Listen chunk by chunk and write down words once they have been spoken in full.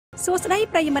សួស្តី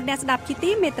ប្រិយមិត្តអ្នកស្ដាប់ជា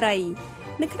ទីមេត្រី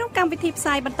នៅក្នុងកម្មវិធីផ្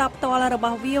សាយបន្តផ្ទាល់រប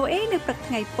ស់ VOA នៅព្រឹក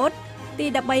ថ្ងៃពុធទី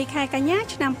13ខែកញ្ញា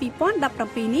ឆ្នាំ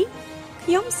2017នេះ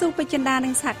ខ្ញុំស៊ូពេជ្ជដានិ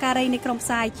ងសហការីនៃក្រុមផ្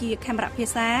សាយជាខេមរៈភា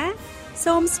សា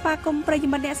សូមស្វាគមន៍ប្រិយ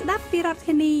មិត្តអ្នកស្ដាប់ពីរដ្ឋ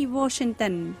ធានី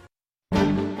Washington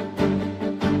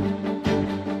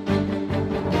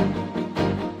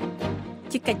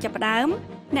ជាកិច្ចចាប់ផ្ដើម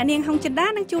អ្នកនាងហុងចិន្តា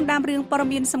នឹងជូនដើមរឿងព័ត៌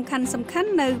មានសំខាន់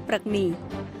នៅព្រឹកនេះ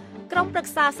ក្រុមប្រឹ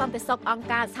ក្សាសន្តិសុខអង្គ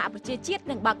ការសហប្រជាជាតិ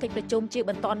នឹងបើកកិច្ចប្រជុំជា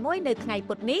បន្ទាន់មួយនៅថ្ងៃ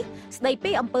ពុធនេះស្ដី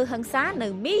ពីអំពើហិង្សានៅ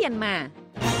មីយ៉ាន់ម៉ា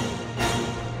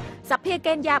សភា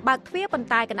កេនយ៉ាបើកទ្វារប៉ុន្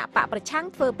តែគណៈបកប្រឆាំង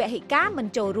ធ្វើពហិការមិន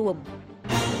ចូលរួម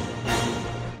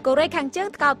កូរ៉េខាងជើង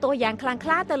ថ្កោលទោសយ៉ាងខ្លាំងក្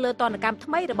លាទៅលើទណ្ឌកម្ម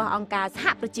ថ្មីរបស់អង្គការសហ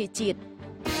ប្រជាជាតិ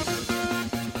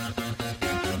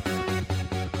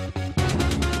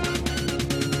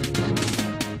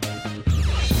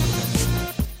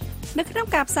នៅក្នុង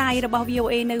ការផ្សាយរបស់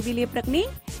VOA នៅវេលាព្រឹកនេះ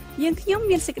យើងខ្ញុំ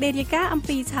មានសេចក្តីរាយការណ៍អំ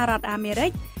ពីសហរដ្ឋអាមេរិ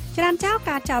កច្រានចោល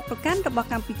ការចោទប្រកាន់របស់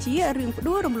កម្ពុជារឿងផ្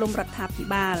ដួលរំលំរដ្ឋាភិ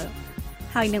បាល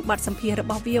ហើយនឹងបទសម្ភាសន៍រ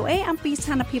បស់ VOA អំពីស្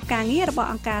ថានភាពការងាររបស់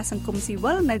អង្គការសង្គមស៊ី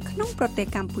វិលនៅក្នុងប្រទេស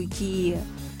កម្ពុជា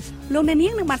លោកអ្នកនា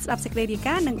ងនឹងបានស្ដាប់សេចក្តីរាយ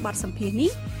ការណ៍និងបទសម្ភាសន៍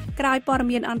នេះក្រោយព័ត៌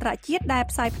មានអន្តរជាតិដែល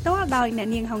ផ្សាយផ្ទាល់ដោយអ្នក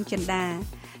នាងហុងចិន្តា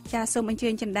ចាសសូមអញ្ជើ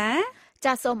ញចិន្តា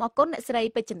ចាសសូមអរគុណអ្នកស្រី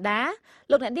ពេជ្រចិន្តា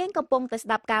លោកអ្នកនាងកំពុងតែស្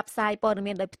ដាប់ការផ្សាយព័ត៌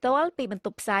មានដោយផ្ទាល់ពីបន្ទ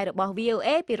ប់ផ្សាយរបស់ VOA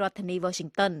ពីរដ្ឋធានី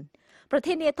Washington ប្រ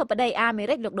ធានាធិបតីអាមេ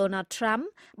រិកលោក Donald Trump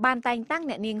បានតែងតាំង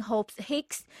អ្នកនាង Hope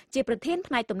Hicks ជាប្រធាន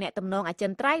ផ្នែកទំនាក់ទំនងអចិ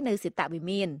ន្ត្រៃយ៍នៅសេតវិ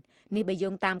មាននេះបើយោ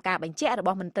ងតាមការបញ្ជាក់រប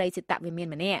ស់មន្ត្រីសេតវិមាន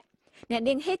ម្នាក់អ្នក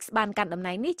នាង Hicks បានកាន់តំ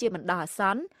ណែងនេះជាបណ្ដោះអាស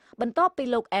ន្នបន្ទាប់ពី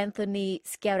លោក Anthony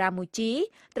Scaramucci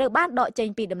ត្រូវបានដកចេញ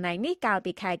ពីតំណែងនេះកាល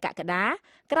ពីខែកក្កដា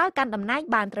ក្រោយកាន់តំណែង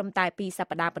បានត្រឹមតែ2ស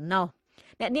ប្តាហ៍ប៉ុណ្ណោះ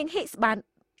អ្នកនាង Hicks បាន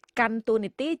កាន់តួ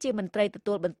នាទីជាមន្ត្រីទ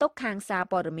ទួលបន្ទុកខាងសារ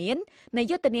ព័ត៌មាននៃ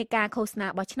យុទ្ធនាការឃោសនា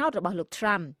បោះឆ្នោតរបស់លោក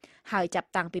Trump ហើយចាប់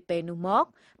តាំងពីពេលនោះមក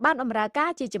បានបម្រើកា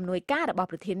រជាជំនួយការរបស់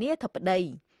ប្រធានាធិបតី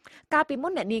កាលពីមុ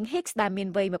នអ្នកនាង Hicks ដែលមាន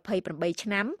វ័យ28ឆ្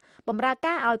នាំបម្រើ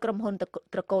ការឲ្យក្រុមហ៊ុន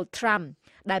ត្រកូល Trump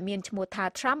ដែលមានឈ្មោះថា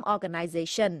Trump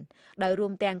Organization ដោយរួ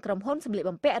មទាំងក្រុមហ៊ុនសម្លៀក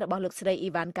បំពាក់របស់លោកស្រី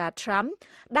Ivanka Trump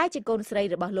ដែលជាកូនស្រី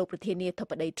របស់លោកប្រធានាធិ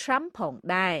បតី Trump ផង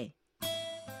ដែរ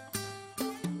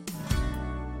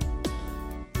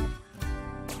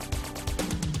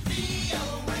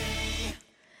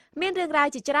មានរឿងរ៉ាវ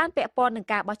ជាច្រើនពាក់ព័ន្ធនឹង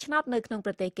ការបោះឆ្នោតនៅក្នុង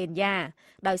ប្រទេសកេនយ៉ា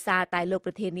ដោយសារតែលោក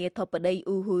ប្រធានាធិបតី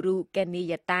អ៊ូហ៊ូរូកេនី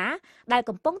យ៉ាតាដែល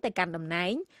កំពុងតែកាន់តំណែ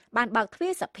ងបានបើកទ្វា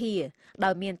រសភាដោ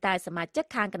យមានតែសមាជិក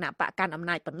ខាងគណៈបកកាន់អំ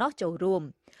ណាចប៉ុណ្ណោះចូលរួម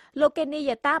លោកកេនី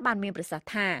យ៉ាតាបានមានប្រសាសន៍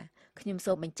ថាខ្ញុំ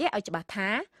សូមបញ្ជាក់ឲ្យច្បាស់ថា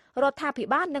រដ្ឋាភិ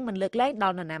បាលនឹងមិនលើកលែងដ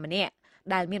ល់នរណាម្នាក់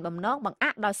ដែលមានបំណងបង្អា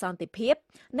ក់ដោយសន្តិភាព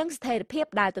និងស្ថិរភាព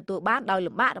ដែលទទួលបានដោយ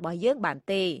លំបាករបស់យើងបាន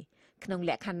ទេក្នុង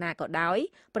លក្ខខណ្ឌណាក៏ដោយ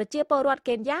ប្រជាពលរដ្ឋ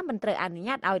កេនយ៉ាមិនត្រូវអនុញ្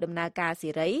ញាតឲ្យដំណើរការសេ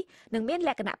រីនិងមានល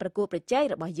ក្ខណៈប្រកួតប្រជែង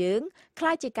របស់យើងក្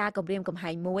លាយជាការគំរាមកំ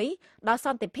ហែងមួយដល់ស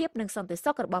ន្តិភាពនិងសន្តិ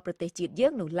សុខរបស់ប្រទេសជាតិយើ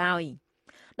ងនោះឡើយ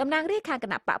តំណាងរាស្ត្រខាងគ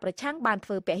ណៈបកប្រឆាំងបានធ្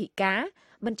វើពហិការ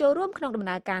មិនចូលរួមក្នុងដំ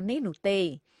ណើរការនេះនោះទេ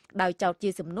ដោយចោទជា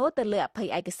សំណួរទៅលើអភ័យ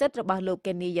ឯកសិទ្ធិរបស់លោក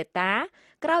កេនីយ៉ាតា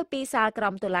ក្រោយពីសាលក្រ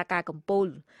មតុលាការកំពូល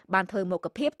បានធ្វើមុខ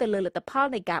ភាពទៅលើលទ្ធផល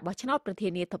នៃការបោះឆ្នោតប្រធា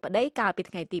នាធិបតីកាលពី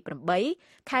ថ្ងៃទី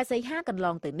8ខែសីហាកន្ល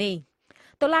ងទៅនេះ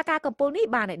តុលាការកំពូលនេះ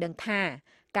បានឲ្យដឹងថា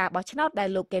ការបោះឆ្នោតដែល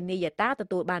លោកកេនីយ៉ាតាទ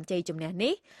ទួលបានជ័យជំនះ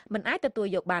នេះមិនអាចទទួល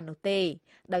យកបាននោះទេ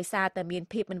ដោយសារតែមាន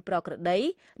ភាពមិនប្រក្រតី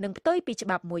និងផ្ទុយពីច្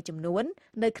បាប់មួយចំនួន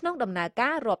នៅក្នុងដំណើរកា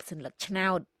ររាប់សន្លឹកឆ្នោ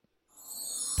ត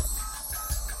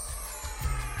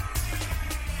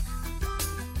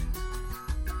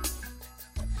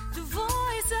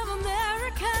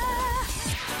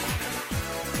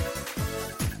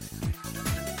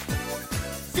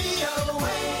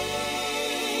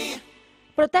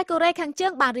ប្រទេសកូរ៉េខាងជើ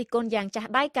ងបានរិះគន់យ៉ាងចាស់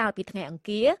ដៃកាលពីថ្ងៃអង្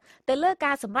គារទៅលើ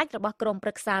ការសម្រេចរបស់ក្រុមប្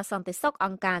រឹក្សាសន្តិសុខអ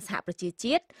ង្គការសហប្រជា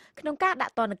ជាតិក្នុងការដា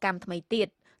ក់ទណ្ឌកម្មថ្មីទៀត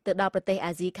ទៅដល់ប្រទេស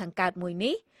អាស៊ីខាងកើតមួយ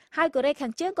នេះហើយកូរ៉េខា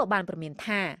ងជើងក៏បានព្រមាន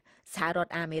ថាសហរដ្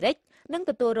ឋអាមេរិកនឹង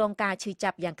ទទួលរងការឈឺចា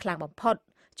ប់យ៉ាងខ្លាំងបំផុត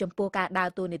ចំពោះការដើរ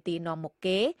តួនាទីនាំមុខ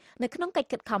គេនៅក្នុងកិច្ច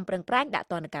ខិតខំប្រឹងប្រែងដាក់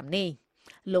ទណ្ឌកម្មនេះ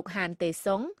លោកហានតេ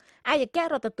សុងឯកអគ្គ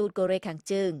រដ្ឋទូតកូរ៉េខាង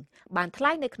ជើងបានថ្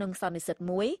លែងនៅក្នុងសន្និសីទ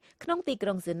មួយក្នុងទីក្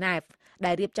រុងហ្សឺណែវ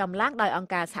ដែលរៀបចំឡើងដោយអង្គ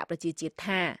ការសហប្រជាជាតិ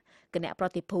ថាគណៈប្រ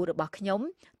តិភូរបស់ខ្ញុំ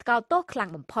ថ្កោលទោសខ្លាំង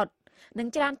បំផុតនិង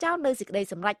ច្រានចោលនៅសេចក្តី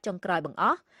សម្រេចចុងក្រោយបង្អ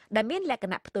ស់ដែលមានលក្ខ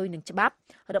ណៈផ្ទុយនឹងច្បាប់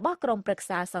របស់ក្រុមប្រឹក្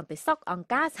សាសន្តិសុខអង្គ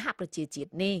ការសហប្រជាជា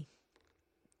តិនេះ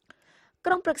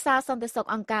ក្រុមប្រឹក្សាសន្តិសុខ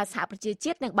អង្គការសហប្រជា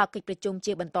ជាតិនឹងបើកកិច្ចប្រជុំ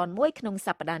ជាបន្តមួយក្នុងស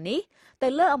ប្តាហ៍នេះទៅ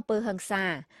លើអំពើហិង្សា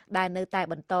ដែលនៅតែ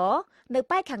បន្តនៅ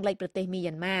ប៉ែកខាងលិចប្រទេសមី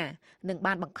យ៉ាន់ម៉ានិង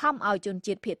បានបង្ខំឲ្យជន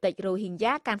ជាតិភាគតិចរ៉ូហីង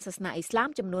យ៉ាកាន់សាសនាអ៊ីស្លាម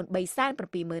ចំនួន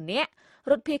 370,000 នាក់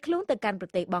រត់ភៀសខ្លួនទៅកាន់ប្រ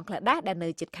ទេសបង់ក្លាដេសដែលនៅ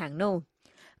ជិតខាងនោះ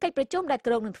កិច្ចប្រជុំដែល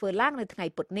ក្រុងនឹងធ្វើឡើងនៅថ្ងៃ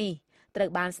ពុធនេះ ត្រូវ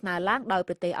បានស្នើឡើងដោយ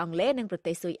ប្រទេសអង់គ្លេសនិងប្រ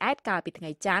ទេសស៊ុយអែតកាលពីថ្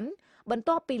ងៃច័ន្ទបន្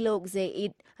ទាប់ពីលោក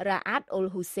Zeid Ra'ad Ul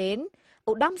Hussein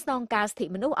ឧត្តមស្នងការសិទ្ធិ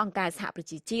មនុស្សអង្គការសហប្រ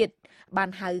ជាជាតិបាន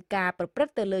ហៅការប្រព្រឹ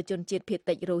ត្តទៅលើជនជាតិភាគ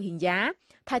តិចរ៉ូហីញ៉ា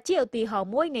ថាជាឧទាហរណ៍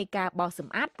មួយនៃការបោះស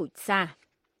ម្អាតពូជសាសន៍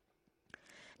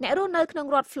អ្នករស់នៅក្នុង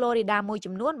រដ្ឋ Florida មួយ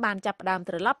ចំនួនបានចាប់ផ្ដើម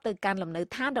ត្រឡប់ទៅកាន់លំនៅ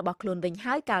ឋានរបស់ខ្លួនវិញ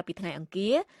ហើយកាលពីថ្ងៃអង្គា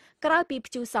រក្រោយពី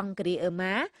ព្យុះសង្គ្រាអឺ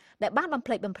ម៉ាដែលបានបំ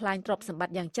ផ្លិចបំផ្លាញទ្រព្យសម្បត្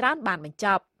តិយ៉ាងច្រើនបានបញ្ច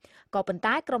ប់ក៏ប៉ុន្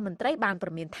តែក្រមមន្ត្រីបានព្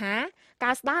រមានថា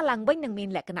ការស្ដារឡើងវិញនឹងមាន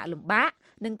លក្ខណៈលំបាក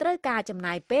និងត្រូវការចំ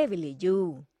ណាយពេលវេលាយូរ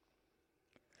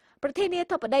ប្រធានា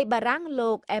ធិបតីបារាំង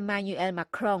លោក Emmanuel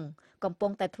Macron កំពុ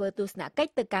ងតែធ្វើទស្សនកិច្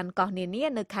ចទៅកាន់កោះនានា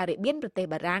នៅខារីបៀនប្រទេស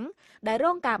បារាំងដែលរ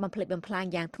ងការបំផ្លិចបំផ្លាញ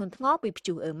យ៉ាងធ្ងន់ធ្ងរពីព្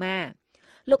យុះអឺម៉ា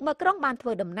លោកម៉ាក្រុងបានធ្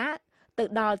វើដំណើរទៅ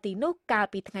ដល់ទីនោះកាល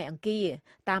ពីថ្ងៃអង្គារ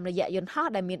តាមរយៈយន្តហោះ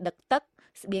ដែលមានដឹកទឹក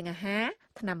ស្បៀងអាហារ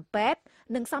ថ្នាំពេទ្យ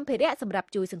និងសម្ភារៈសម្រាប់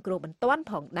ជួយសង្គ្រោះបន្ទាន់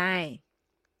ផងដែរ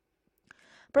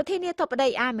ប្រធានាធិបតី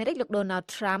អាមេរិកលោក Donald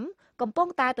Trump កំពុង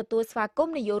តែទទួលស្វាគម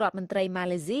ន៍នាយករដ្ឋមន្ត្រីម៉ា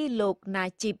ឡេស៊ីលោក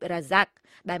Najib Razak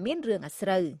ដែលមានរឿងអាស្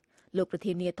រូវលោកប្រ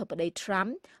ធានាធិបតី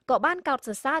Trump ក៏បានកោតស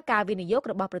រសើរការវិនិយោគ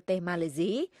របស់ប្រទេសម៉ាឡេ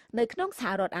ស៊ីនៅក្នុងស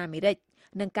ហរដ្ឋអាមេរិក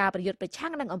និងការប្រយុទ្ធប្រឆាំ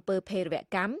ងនឹងអំពើភេរវ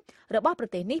កម្មរបស់ប្រ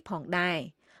ទេសនេះផងដែរ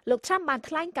លោក Trump បាន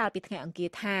ថ្លែងកាលពីថ្ងៃអង្គារ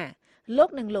ថាលោក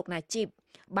និងលោក Najib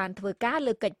បានធ្វើការ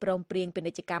លើកិច្ចព្រមព្រៀងពា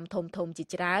ណិជ្ជកម្មធំៗជា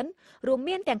ច្រើនរួម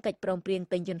មានទាំងកិច្ចព្រមព្រៀង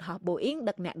ទិញយន្តហោះ Boeing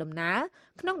ដឹកអ្នកដំណើរ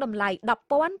ក្នុងតម្លៃ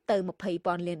 $10,000 ទៅ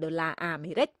 $20,000 លានអា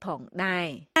មេរិកផងដែរ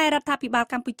តែរដ្ឋាភិបាល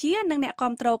កម្ពុជានិងអ្នក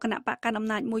គាំទ្រគណៈបកកណ្ដាលអំ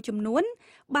ណាចមួយចំនួន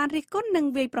បានរិះគន់និង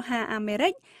វាយប្រហារអាមេរិ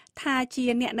កថាជា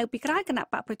អ្នកនៅពីក្រោយគណៈ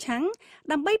បកប្រឆាំង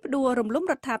ដើម្បីផ្ដួលរំលំ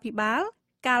រដ្ឋាភិបាល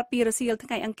កាលពីរសៀលថ្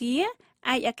ងៃអង្គារ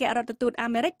ឯកអគ្គរដ្ឋទូតអា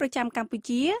មេរិកប្រចាំកម្ពុ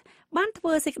ជាបានធ្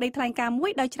វើសេចក្តីថ្លែងការណ៍មួ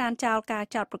យដោយច្រានចោលការ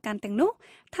ចោទប្រកាន់ទាំងនោះ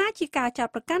ថាជាការចោទ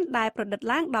ប្រកាន់ដែលប្រឌិត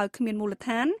ឡើងដោយគ្មានមូលដ្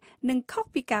ឋាននិងខុស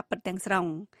ពីការពិតទាំងស្រុង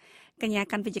កញ្ញា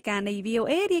កាន់វិទ្យការនៃ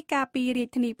VOA រាយការណ៍ពីរាជ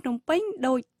ធានីភ្នំពេញ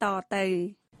ដូចតទៅ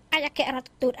ឯកអគ្គរដ្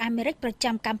ឋទូតអាមេរិកប្រ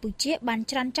ចាំកម្ពុជាបាន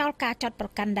ច្រានចោលការចោទប្រ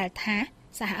កាន់ដែលថា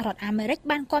សហរដ្ឋអាមេរិក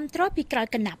បានគាំទ្រពីក្រោយ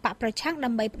គណៈបកប្រឆាំងដើ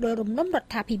ម្បីផ្ដួលរំលំរ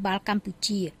ដ្ឋាភិបាលកម្ពុ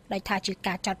ជាដោយថាជា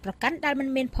ការចោទប្រកាន់ដែលមិន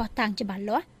មានភស្តុតាងច្បាស់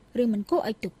លាស់ឬមិនគួរ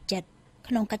ឲ្យទុកចិត្ត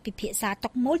ក្នុងកិច្ចពិភាក្សាតុ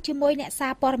មូលជាមួយអ្នកសា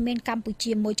រព័ត៌មានកម្ពុ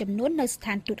ជាមួយចំនួននៅស្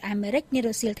ថានទូតអាមេរិកនារ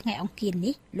សៀលថ្ងៃអង្គារ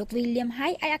នេះលោក William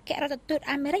Hay ឯកអគ្គរដ្ឋទូត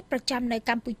អាមេរិកប្រចាំនៅ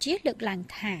កម្ពុជាលើកឡើង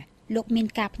ថាលោកមាន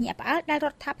ការភ្ញាក់ផ្អើលដែលរ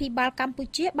ដ្ឋាភិបាលកម្ពុ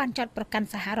ជាបានចោទប្រកាន់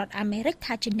សហរដ្ឋអាមេរិក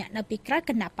ថាជាអ្នកនៅពីក្រោយ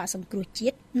គណៈបកសង្គ្រោះជា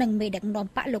តិនិងមេដឹកនាំ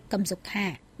បកលោកកឹមសុខា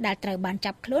ដែលត្រូវបាន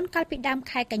ចាប់ខ្លួនកាលពីដើម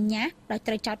ខែកញ្ញាដោយ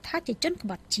ត្រូវចោទថាជាជនក្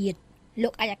បត់ជាតិលោ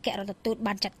កឯកអគ្គរដ្ឋទូត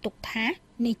បានចាត់ទុកថា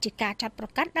នេះជាការចោទប្រ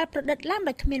កាន់ដែលប្រឌិតឡើង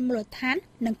ដោយគ្មានមូលដ្ឋាន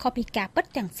និងខុសពីការពិត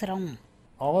ទាំងស្រុង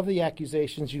All of the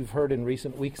accusations you've heard in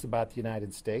recent weeks about the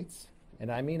United States and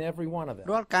I mean every one of them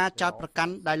រាល់ការចោទប្រកា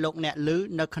ន់ដែលលោកអ្នកឮ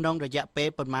នៅក្នុងរយៈពេល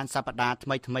ប្រមាណសប្តាហ៍ថ្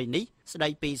មីៗនេះស្ដី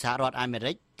ពីសហរដ្ឋអាមេ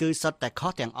រិកគឺសុទ្ធតែខុ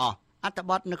សទាំងអស់អត្ថ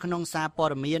បទនៅក្នុងសារព័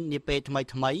ត៌មាននាពេលថ្មី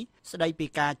ៗស្ដីពី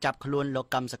ការចាប់ខ្លួនលោក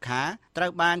កឹមសុខាត្រូ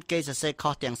វបានគេសរសេរខុ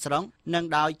សទាំងស្រុងនិង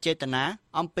ដោយចេតនា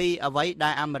អំពីអ្វីដែ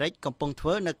លអាមេរិកកំពុងធ្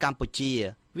វើនៅកម្ពុជា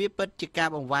វាពិតជាការ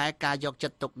បង្វែរការយកចិ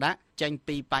ត្តទុកដាក់ចេញ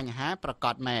ពីបញ្ហាប្រក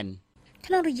បមែន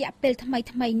ក្នុងរយៈពេលថ្មី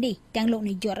ៗនេះទាំងលោក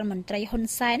នាយករដ្ឋមន្ត្រីហ៊ុន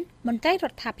សែនមន្ត្រីរ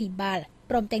ដ្ឋាភិបាល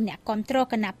ព្រមទាំងអ្នកគាំទ្រ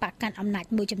គណៈបកកាន់អំណាច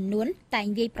មួយចំនួនតែង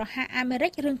វាយប្រហារអាមេរិ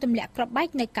ករឿងទម្លាក់គ្រាប់បែក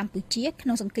នៅកម្ពុជាក្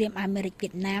នុងសង្គ្រាមអាមេរិកវៀ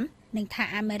តណាមនិងថា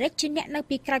អាមេរិកជាអ្នកនៅ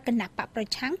ពីក្រោយគណៈបកប្រ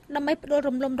ឆាំងដើម្បីផ្ដួល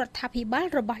រំលំរដ្ឋាភិបាល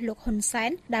របស់លោកហ៊ុនសែ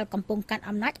នដែលកំពុងកាន់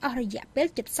អំណាចអស់រយៈពេល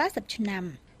ជិត40ឆ្នាំ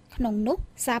ក្នុងនោះ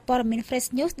សារព័ត៌មាន Fresh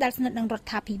News ដែលស្និទ្ធនឹងរដ្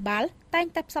ឋាភិបាលតែង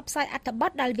តែផ្សព្វផ្សាយអត្ថបទ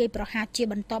ដែលវាយប្រហារជា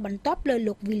បន្តបន្ទាប់លើ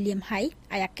លោក William Hay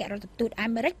ឯកអគ្គរដ្ឋទូតអា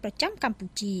មេរិកប្រចាំកម្ពុ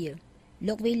ជា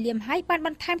លោក William Hay បានប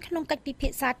ន្ថែមក្នុងកិច្ចពិភា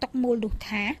ក្សាតុមូលនោះ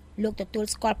ថាលោកទទួល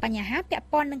ស្គាល់បញ្ហាពាក់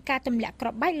ព័ន្ធនឹងការទម្លាក់គ្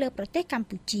រាប់បែកលើប្រទេសកម្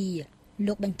ពុជា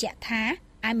លោកបញ្ជាក់ថា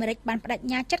អាមេរិកបានបដិញ្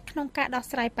ញាចិត្តក្នុងការដោះ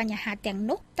ស្រាយបញ្ហាទាំង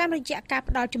នោះតាមរយៈការ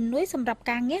ផ្តល់ជំនួយសម្រាប់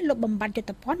ការងារលុបបំបាត់យុទ្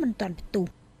ធភ័ណ្ឌមិនទាន់ផ្ទុះ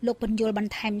លោកបញ្យល់ប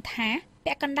ន្ថែមថា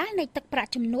ពាក់កណ្ដាលនៃទឹកប្រាក់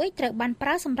ជំនួយត្រូវបានប្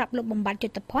រើសម្រាប់លុបបំបាត់យុ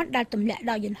ទ្ធភ័ណ្ឌដែលទម្លាក់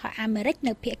ដោយយន្តហោះអាមេរិក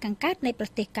នៅភាគខាងកើតនៃប្រ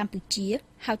ទេសកម្ពុជា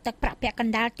ហើយទឹកប្រាក់ពាក់ក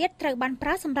ណ្ដាលទៀតត្រូវបានប្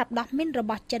រើសម្រាប់ដោះមីនរ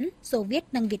បស់ចិនសូវៀត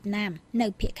និងវៀតណាមនៅ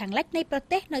ភាគខាងលិចនៃប្រ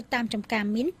ទេសនៅតាមចំការ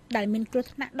មីនដែលមានគ្រោះ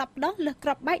ថ្នាក់10ដងលើសគ្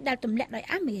រាប់បែកដែលទម្លាក់ដោយ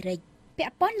អាមេរិកពា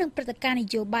ក់ព័ន្ធនឹងព្រឹត្តិការណ៍ន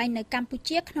យោបាយនៅកម្ពុ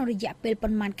ជាក្នុងរយៈពេលប្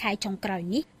រមាណខែចុងក្រោយ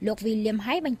នេះលោក William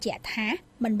Hay បញ្ជាក់ថា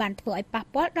មិនបានធ្វើឲ្យប៉ះ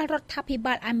ពាល់ដល់រដ្ឋាភិ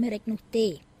បាលអាមេរិកនោះទេ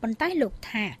ប៉ុន្តែលោក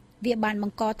ថាវាបានប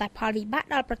ង្កតែផលវិបាក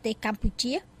ដល់ប្រទេសកម្ពុ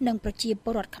ជានិងប្រជាព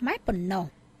លរដ្ឋខ្មែរប៉ុណ្ណោះ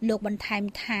លោកបន្ថែម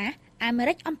ថា អាមេ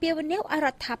រិកអំពាវនាវឲ្យរ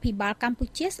ដ្ឋាភិបាលកម្ពុ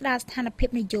ជាស្ដារស្ថានភាព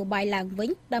នយោបាយឡើងវិញ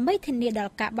ដើម្បីធានាដ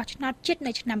ល់ការបោះឆ្នោតជាតិ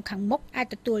នៅឆ្នាំខាងមុខអាច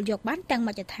ទទួលយកបានទាំងម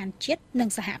ជ្ឈដ្ឋានជាតិនិង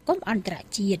សហគមន៍អន្តរ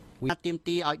ជាតិទាម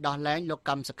ទារឲ្យដោះលែងលោក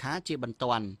កឹមសុខាជាបន្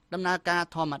ទាន់ដំណើរការ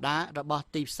ធម្មតារបស់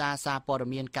ទីផ្សារសារព័ត៌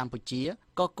មានកម្ពុជា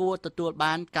ក៏គួរទទួល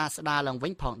បានការស្ដារឡើងវិ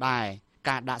ញផងដែរ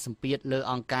ការដាក់សម្ពាធលើ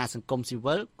អង្គការសង្គមស៊ី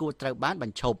វិលគួរត្រូវបានប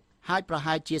ញ្ឈប់ហើយប្រ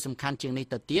ហែលជាសំខាន់ជាងនេះ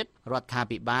ទៅទៀតរដ្ឋា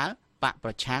ភិបាលបកប្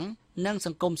រឆាំងនិងស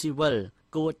ង្គមស៊ីវិល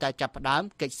គួរតែចាប់ផ្ដើម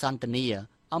កិច្ចសន្ទនា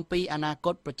អំពីអនាគ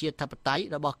តប្រជាធិបតេយ្យ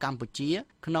របស់កម្ពុជា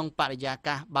ក្នុងបរិយា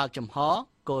កាសបើកចំហ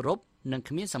គោរពនិង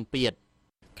គ្មានសម្ពាធ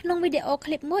ក្នុងវីដេអូឃ្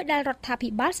លីបមួយដែលរដ្ឋាភិ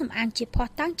បាលសម្អាងជាភស្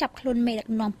តុតាងចាប់ខ្លួនមេដឹក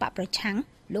នាំបកប្រឆាំង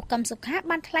លោកកឹមសុខា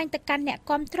បានថ្លែងទៅកាន់អ្នក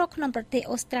គាំទ្រក្នុងប្រទេស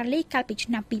អូស្ត្រាលីកាលពីឆ្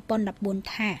នាំ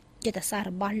2014ថាយុទ្ធសាស្ត្រ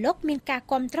របស់លោកមានការ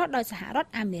គាំទ្រដោយសហរដ្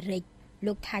ឋអាមេរិក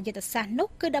លោកថាយុទ្ធសាស្ត្រនោះ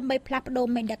គឺដើម្បីផ្លាស់ប្ដូរ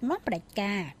មេដឹកនាំផ្ដាច់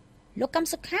ការលោកកឹម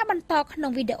សុខាបន្តក្នុ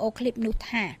ងវីដេអូឃ្លីបនោះ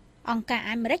ថាអង្គការ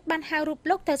អាមេរិកបានហៅរូប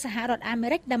លោកទៅសហរដ្ឋអាមេ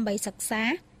រិកដើម្បីសិក្សា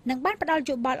និងបានផ្ដល់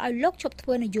យោបល់ឲ្យលោកឈប់ធ្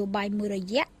វើនយោបាយមួយរ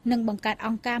យៈនិងបង្កើតអ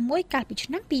ង្គការមួយកាលពីឆ្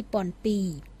នាំ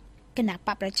2002គណៈប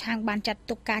កប្រឆាំងបានចាត់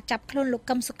ទុកការចាប់ខ្លួនលោក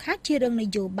កឹមសុខាជារឿងន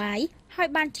យោបាយហើយ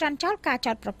បានច្រានចោលការ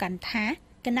ចោទប្រកាន់ថា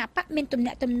គណៈបកមានទំ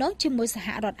នាក់ទំនងជាមួយសហ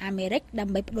រដ្ឋអាមេរិកដើ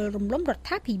ម្បីផ្ដួលរំលំរដ្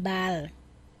ឋាភិបាល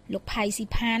លោកផៃស៊ី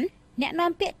ផានអ្នក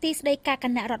នាំពាក្យទីស្តីការគ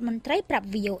ណៈរដ្ឋមន្ត្រីប្រាប់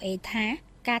VOA ថា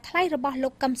ការថ្លែងរបស់លោ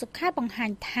កកឹមសុខាបង្ហា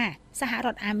ញថាសហរ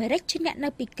ដ្ឋអាមេរិកជាអ្នកនៅ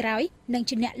ពីក្រោយនិង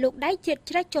ជាអ្នកលោកដៃជ្រៀត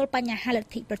ជ្រែកចូលបញ្ហាល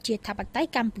ទ្ធិប្រជាធិបតេយ្យ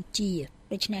កម្ពុជា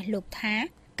ដូច្នេះលោកថា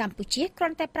កម្ពុជាគ្រា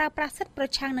ន់តែប្រើប្រាស់សិទ្ធិប្រ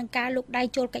ឆាំងនឹងការលោកដៃ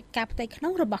ចូលកិច្ចការផ្ទៃក្នុ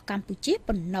ងរបស់កម្ពុជា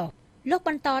ប៉ុណ្ណោះលោកប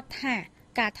ន្តថា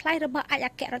ការថ្លែងរបស់ឯកអ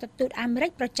គ្គរដ្ឋទូតអាមេរិក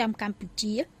ប្រចាំកម្ពុ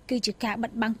ជាគឺជាការបិ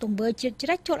ទបាំងទង្វើជ្រៀតជ្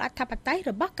រែកចូលអធិបតេយ្យ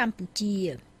របស់កម្ពុជា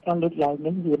ការលើកឡើង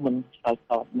នេះវាមិនឆ្លើយ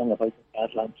តបនឹងអ្វីដែលកើត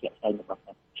ឡើងជាក់ស្ដែងរបស់ក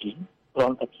ម្ពុជាព្រ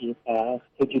មទាំងជាការ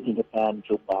ធ្វើយុទ្ធនាការន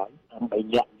យោបាយដើម្បី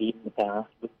លាក់លៀមការ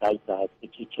លោកដៃដែល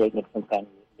ជាជ្រែកនៅក្នុងការ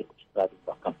លើកស្ទួយរប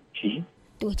ស់កម្ពុជា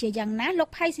ទោះជាយ៉ាងណាលោក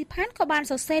ផៃស៊ីផានក៏បាន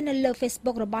សរសេរនៅលើ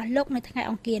Facebook របស់លោកនៅថ្ងៃ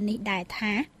អង្គារនេះដែរ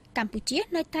ថាកម្ពុជា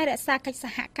នៅតែរក្សាកិច្ចស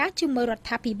ហការជាមួយរដ្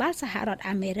ឋាភិបាលសហរដ្ឋ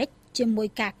អាមេរិកជាមួយ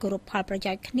ការគោរពផលប្រ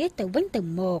យោជន៍គ្នាទៅវិញទៅ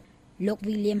មកលោក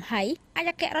William Hay អ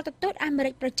គ្គរដ្ឋទូតអាមេរិ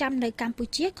កប្រចាំនៅកម្ពុ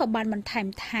ជាក៏បានបន្ថែម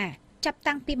ថាចាប់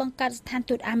តាំងពីបង្កើតស្ថាន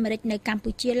ទូតអាមេរិកនៅកម្ពុ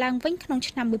ជាឡើងវិញក្នុង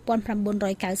ឆ្នាំ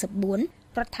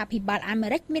1994រដ្ឋាភិបាលអាមេ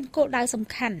រិកមានគោលដៅសំ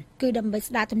ខាន់គឺដើម្បី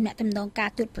ស្ដារទំនាក់ទំនងការ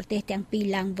ទូតប្រទេសទាំងពីរ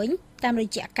ឡើងវិញតាមរ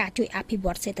យៈការជួយអភិវ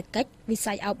ឌ្ឍសេដ្ឋកិច្ចវិ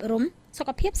ស័យអប់រំសុខ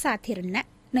ភាពសាធារណៈ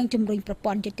និងជំរុញប្រ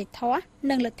ព័ន្ធយុត្តិធម៌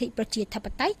និងលទ្ធិប្រជាធិប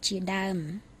តេយ្យជាដើម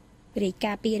រាយ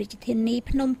ការណ៍ពីរាជធានី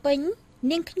ភ្នំពេញ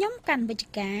នាងខ្ញុំកាន់វិជ្ជ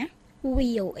ការ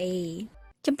VOA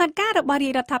ចំណាត់ការរបស់រា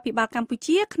ជរដ្ឋាភិបាលកម្ពុ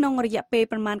ជាក្នុងរយៈពេល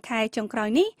ប្រមាណខែចុងក្រោយ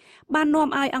នេះបាននាំ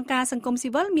ឲ្យអង្គការសង្គមស៊ី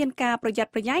វិលមានការប្រយ័ត្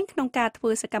នប្រយែងក្នុងការធ្វើ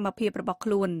សកម្មភាពរបស់ខ្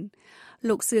លួន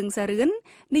លោកសឿងសារឿន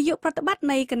នាយកប្រតិបត្តិ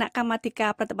នៃគណៈកម្មាធិកា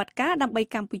រប្រតិបត្តិការដើម្បី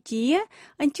កម្ពុជា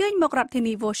អញ្ជើញមករដ្ឋធា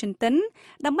នី Washington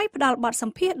ដើម្បីផ្ដល់បទស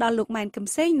ម្ភាសន៍ដល់លោកម៉ែនកឹម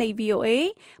សេងនៃ VOA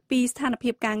ពីស្ថានភា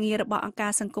ពការងាររបស់អង្គកា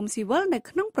រសង្គមស៊ីវិលនៅ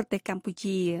ក្នុងប្រទេសកម្ពុ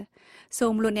ជាសូ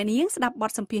មលោកអ្នកនាងស្ដាប់ប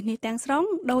ទសម្ភាសន៍នេះទាំងស្រុង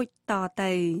ដូចត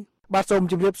ទៅបាទសូម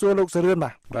ជម្រាបសួរលោកសរឿន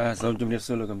បាទសូមជម្រាប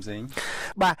សួរលោកកឹមសេង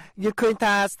បាទយើងឃើញ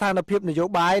ថាស្ថានភាពនយោ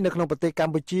បាយនៅក្នុងប្រទេសក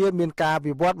ម្ពុជាមានការ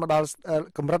វិវត្តមកដល់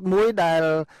កម្រិតមួយដែល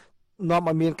នាំ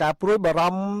ឲ្យមានការព្រួយបារ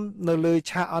ម្ភនៅលើ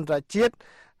ឆាកអន្តរជាតិ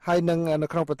ហើយនឹងនៅ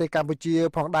ក្នុងប្រទេសកម្ពុជា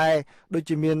ផងដែរដូច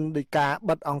ជាមានដោយការ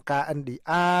បិទអង្គការ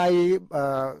NDI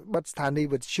បិទស្ថានីយ៍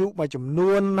វិទ្យុមួយចំ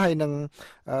នួនហើយនឹង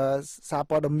សារ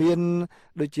ព័ត៌មាន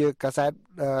ដូចជាកាសែត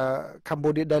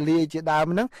Cambodia Daily ជាដើម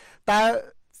ហ្នឹងតើ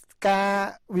ការ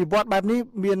វិវត្តបែបនេះ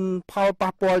មានផល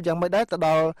ប៉ះពាល់យ៉ាងម៉េចដែរទៅដ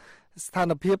ល់ស្ថា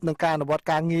នភាពនិងការអនុវត្ត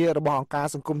ការងាររបស់អង្គការ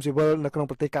សង្គមស៊ីវិលនៅក្នុង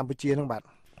ប្រទេសកម្ពុជាហ្នឹងបាទ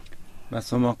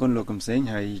សូមអរគុណលោកកឹមសេង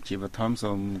ហើយជាបឋម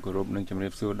សូមគោរពនិងជម្រា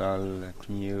បសួរដល់ភ្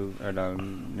ញៀវដល់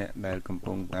អ្នកដែលកំ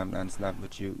ពុងតាមដានស្ដាប់វិ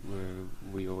ទ្យុ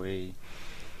VOA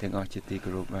ទាំងអស់ជាទីគោ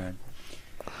រពបាទ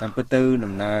តាមពិតទៅ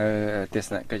ដំណើរទស្ស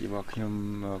នកិច្ចរបស់ខ្ញុំ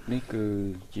មកនេះគឺ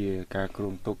ជាការគ្រោ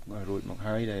ងទុករួចមក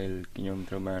ហើយដែលខ្ញុំ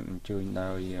ត្រូវបានអញ្ជើញ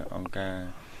ដោយអង្គការ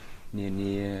នា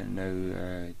នានៅ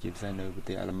ជាពិសេសនៅប្រ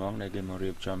ទេសអាល្លឺម៉ង់ដែលគេមករៀ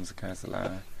បចំសិក្ខាសាលា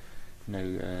នៅ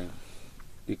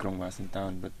ទីក្រុង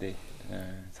Washington ប្រទេស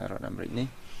សហរដ្ឋអាមេរិកនេះ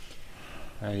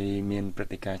ហើយមានព្រឹ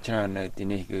ត្តិការណ៍ច្រើននៅទី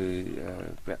នេះគឺ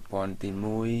ពាក់ព័ន្ធទី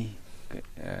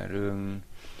1រឿង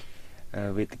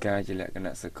វេទិកាជាលក្ខ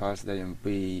ណៈសកលស្ដីអំ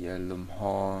ពីលំហ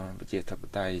ប្រជាធិប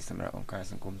តេយ្យសម្រាប់អង្គការ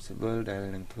សង្គមស៊ីវិលដែល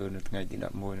នឹងធ្វើនៅថ្ងៃទី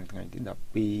11និងថ្ងៃទី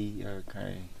12ខែ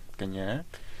កញ្ញា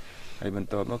ហើយបន្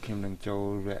ទាប់មកខ្ញុំនឹងចូល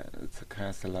វគ្គសិក្ខា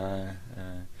សាលា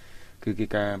គឺ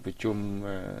ការប្រជុំ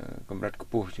កម្រិតខ្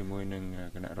ពស់ជាមួយនឹង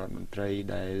គណៈរដ្ឋមន្ត្រី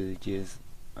ដែលជា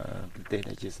ប្រទេស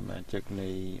ដែលជាសមាជិកនៃ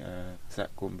សហ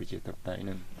គមន៍ប្រជាធិបតេយ្យ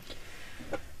នឹង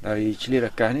ដោយឆ្លៀត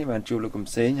ឱកាសនេះបានជួបលោកកំ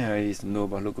សែងហើយសំណួររ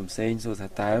បស់លោកកំសែងសួរថា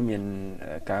តើមាន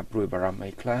ការព្រួយបារម្ភ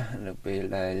អីខ្លះនៅពេល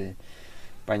ដែល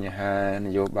បញ្ហាន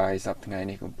យោបាយសប្តាហ៍ថ្ងៃ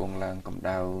នេះកំពុងឡើងកម្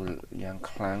ដៅយ៉ាង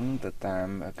ខ្លាំងទៅតាម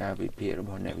ការវិភាគរប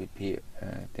ស់អ្នកវិភាគ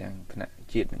ទាំងថ្នាក់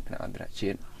ជាតិនិងថ្នាក់អន្តរជា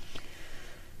តិ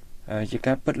ជា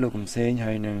ការពិតលោកកំសែង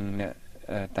ហើយនឹងអ្នក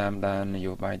តាមដានន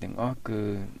យោបាយទាំងអស់គឺ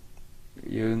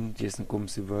យើងជាសង្គម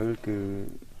ស៊ីវិលគឺ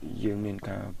យើងមាន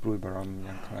ការព្រួយបារម្ភ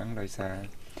យ៉ាងខ្លាំងដោយសារ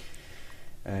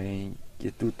ជា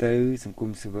ទូទៅសង្គម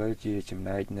ស៊ីវិលជាចំ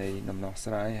ណែកនៃដំណោះ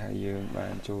ស្រាយហើយយើងបា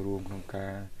នចូលរួមក្នុងកា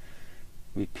រ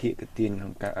វិភាគទានក្នុ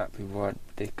ងការអភិវឌ្ឍ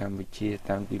ប្រទេសកម្ពុជា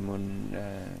តាំងពីមុន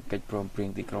កិច្ចព្រមព្រៀង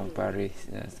ទីក្រុងប៉ារីស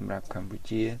សម្រាប់កម្ពុ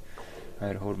ជាហើ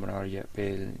យរហូតមកដល់រយៈពេ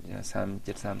ល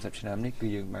30 ឆ្នាំនេះគឺ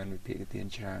យើងបានវិភាគទាន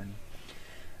ច្រើន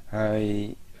ហើយ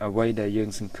អ្វីដែលយើង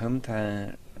សង្ឃឹមថា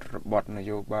របបន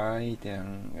យោបាយទាំង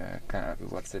ការអភិ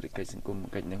វឌ្ឍសេដ្ឋកិច្ចសង្គម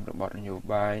គិច្ចនិងរបបនយោ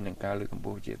បាយនិងការលើកកម្ព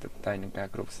ស់ជាតបតៃនិងការ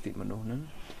គ្រប់សិទ្ធិមនុស្សហ្នឹង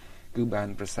គឺបាន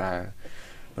ប្រសើរ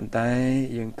ប៉ុន្តែ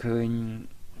យើងឃើញ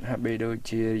ហាក់បីដូច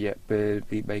ជារយៈពេល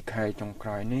2-3 ខែចុងក្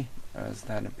រោយនេះស្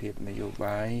ថានភាពនយោ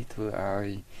បាយធ្វើឲ្យ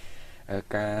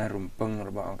ការរំពឹងរ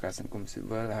បស់អង្គការសង្គមស៊ី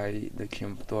វិលហើយដោយខ្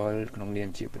ញុំផ្ទាល់ក្នុងនាម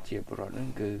ជាប្រជាពលរដ្ឋហ្នឹង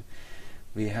គឺ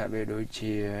វាហាក់បីដូច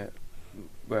ជា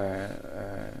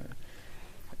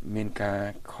មានការ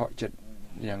ខកចិត្ត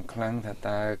យ៉ាងខ្លាំងថា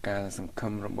តើការសង្ឃឹ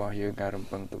មរបស់យើងការរំ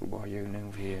ពឹងទុករបស់យើងនឹង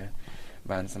វា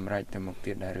បានសម្រេចទៅមុខ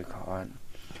ទៀតដែរឬក៏អត់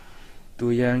តួ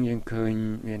យ៉ាងយើងឃើញ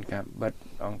មានការបិទ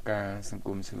អង្គការសង្គ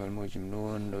មស៊ីវិលមួយចំនួ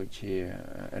នដូចជា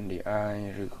NDI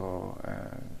ឬក៏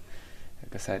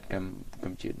កាសែតកម្ពុ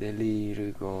ជា Daily ឬ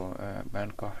ក៏បាន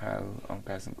កោះហៅអង្គ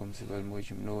ការសង្គមស៊ីវិលមួយ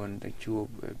ចំនួនទៅជួប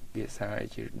ពាក្យសារ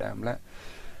ជាដើមឡារ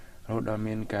ហូតដល់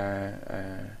មានការ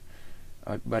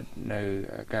ឲ្យបិទនៅ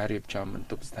ការរៀបចំបន្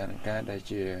ទប់ស្ថានភាពដែល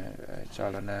ជាច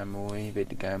លនាមួយវេ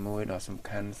ទិកាមួយដ៏សំ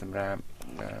ខាន់សម្រាប់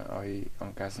ឲ្យអ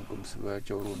ង្គការសង្គមស៊ីវិល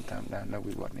ចូលរួមតាមដាននៅ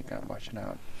វិវត្តនៃការបោះឆ្នោ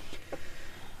ត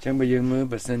អញ្ចឹងបើយើងមើល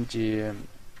បើសិនជា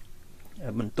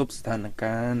បន្ទប់ស្ថាន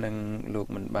ភាពនឹងលោក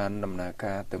មិនបានដំណើរ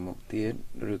ការទៅមុខទៀត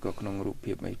ឬក៏ក្នុងរូប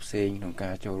ភាពអីផ្សេងក្នុងកា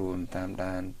រចូលរួមតាម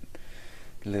ដាន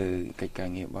លើកិច្ចការ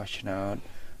ងារបោះឆ្នោត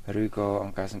ឬក៏អ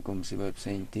ង្គការសង្គមស៊ីវិលផ្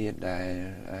សេងទៀតដែល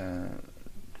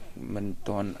មិន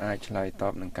ទាន់អាចឆ្លើយត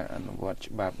បនឹងការអនុវត្ត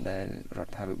ច្បាប់ដែលរ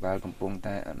ដ្ឋាភិបាលកំពុង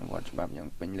តែអនុវត្តច្បាប់យ៉ាង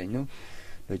ពេញលេញនោះ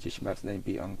ដូចជាច្បាប់ស្តី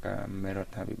ពីអង្គការមេរ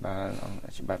ដ្ឋាភិបាល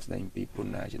ច្បាប់ស្តីពីពន្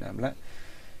ធដារជាដើមឡើយ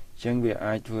អញ្ចឹងវា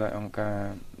អាចធ្វើឲ្យអង្គការ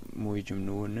មួយចំ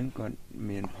នួនហ្នឹងគាត់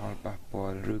មានផលប៉ះពា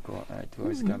ល់ឬក៏អាចធ្វើ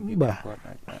ឲ្យសកម្មភាពគាត់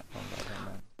អាចប៉ះពាល់បាន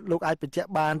លោកអាចបញ្ជាក់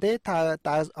បានទេថា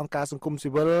តើអង្គការសង្គមស៊ី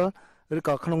វិលឬ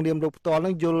ក៏ក្នុងនាមលោកផ្ទាល់នឹ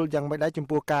ងយល់យ៉ាងម៉េចដែរចំ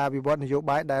ពោះការវិវត្តនយោ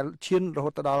បាយដែលឈានរហូ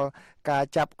តដល់ការ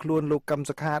ចាប់ខ្លួនលោកកឹម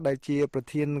សុខាដែលជាប្រ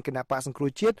ធានគណៈបកសង្គ្រោះ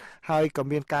ជាតិហើយក៏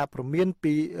មានការព្រមាន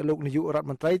ពីលោកនាយករដ្ឋ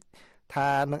មន្ត្រី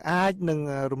ថានឹងអាចនឹង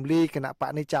រំលាយគណៈប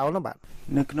កនេះចោលណាបាទ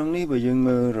នៅក្នុងនេះបើយើង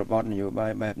មើលរបបនយោបា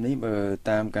យបែបនេះបើ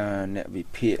តាមការអ្នកវិ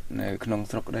ភាគនៅក្នុង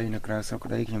ស្រុកក្តីនៅក្រៅស្រុក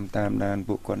ក្តីខ្ញុំតាមដាន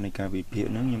ពួកគាត់នៃការវិភាគ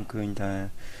ហ្នឹងខ្ញុំឃើញថា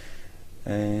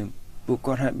ពួក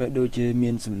គាត់ហាក់បីដូចជា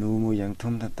មានសំណួរមួយយ៉ាង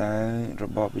ធំថាតើរ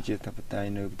បបប្រជាធិបតេយ្យ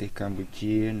នៅប្រទេសកម្ពុ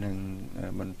ជានឹង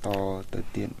បន្តទៅ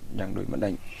ទៀតយ៉ាងដូចម្ដេ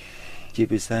ចជា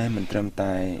ពិសេសមិនត្រឹម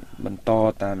តែបន្ត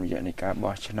តាមរយៈនៃការ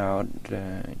បោះឆ្នោត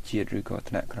ជាតិឬក៏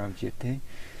ថ្នាក់ក្រោមជាតិទេ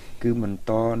គឺបន្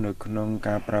តនៅក្នុង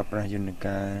ការប្រើប្រាស់យន្ត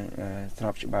ការស្រ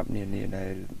បច្បាប់នានាដែ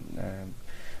ល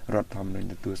រដ្ឋធម្មនុញ្ញ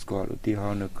ទទួលស្គាល់ឧទាហ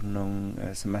រណ៍នៅក្នុង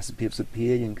សមាជិកសភា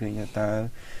យើងឃើញថាតើ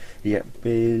រយៈ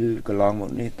ពេលកន្លងម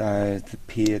កនេះតើស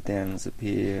ភាទាំងស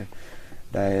ភា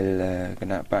ដែលគ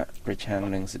ណៈបកប្រឆាំង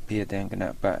និងសភាទាំងគណៈ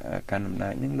បកកាន់អំណា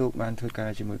ចនឹងលោកបានធ្វើការ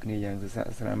ជាមួយគ្នាយ៉ាងសស្រា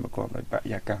ក់ស្រាមប្រកបដោយបរិ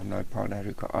យាកាសអំណោយផលដែរ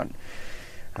ឬក៏អត់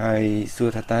ហើយសួរ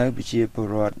ថាតើប្រជាពល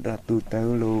រដ្ឋទូទៅ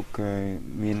លោក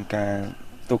មានការ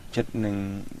ទុកចិត្តនឹង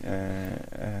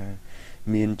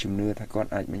មានជំនឿថាគាត់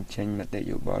អាចបញ្ចេញមតិ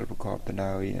យោបល់ប្រកបទៅ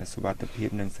ដោយសុវត្ថិភាព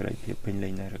និងសេរីភាពពេញលេ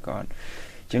ញដែរឬក៏អត់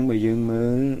អញ្ចឹងបើយើងមើ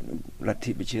លលទ្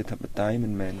ធិប្រជាធិបតេយ្យមិ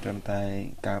នមែនត្រឹមតែ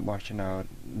ការបោះឆ្នោត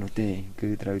នោះទេគឺ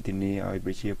ត្រូវធានាឲ្យ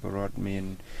ប្រជាពលរដ្ឋមាន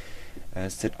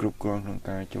សិទ្ធិគ្រប់គ្រាន់ក្នុង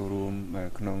ការចូលរួម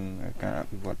ក្នុងការអ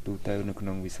ភិវឌ្ឍទូទៅនៅក្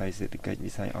នុងវិស័យសេដ្ឋកិច្ច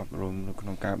វិស័យអប់រំនៅក្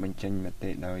នុងការបញ្ចេញមតិ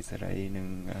ដោយសេរីនិង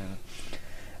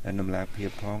តម្លាភាព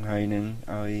ផងហើយនឹង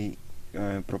ឲ្យ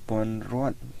ប្រព័ន្ធរ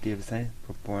ដ្ឋជាពិសេស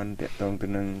ប្រព័ន្ធតាក់ទងទៅ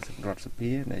នឹងរដ្ឋស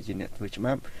ភាដែលជាអ្នកធ្វើច្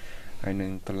បាប់ហើយនឹ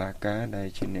ងតុលាការដែល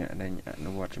ជាអ្នកដែលអ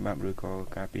នុវត្តច្បាប់ឬក៏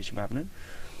ការពារច្បាប់ហ្នឹង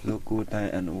លោកគួរតែ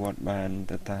អនុវត្តបាន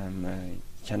ទៅតាម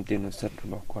ឆន្ទានុសិទ្ធិរ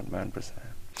បស់គាត់បានប្រសើរ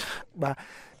បាទ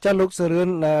ចា៎លោកសរឿន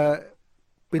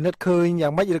ពិនិត្យឃើញយ៉ា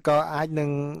ងម៉េចឬក៏អាចនឹង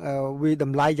វិត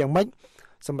ម្លៃយ៉ាងម៉េច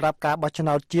សម្រាប់ការបោះឆ្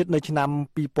នោតជាតិនៅឆ្នាំ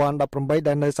2018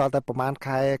ដែលនៅសល់តែប្រហែល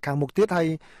ខែខាងមុខទៀតហើយ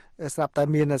ស្រាប់តែ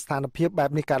មានស្ថានភាពបែប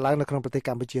នេះកើតឡើងនៅក្នុងប្រទេសក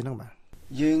ម្ពុជាហ្នឹងបាទ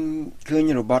យើងឃើញ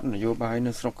របបនយោបាយ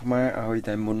នៅស្រុកខ្មែរឲ្យ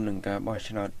តែមុននឹងការបោះ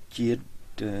ឆ្នោតជាតិ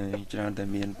ច្រើនតែ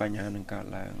មានបញ្ហានឹងកើត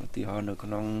ឡើងឧទាហរណ៍នៅក្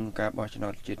នុងការបោះឆ្នោ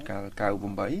តជាតិកាល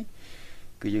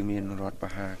98គឺយើងមានរដ្ឋប្រ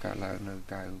ហារកើតឡើងនៅ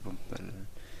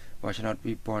97បោះឆ្នោត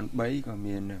2003ក៏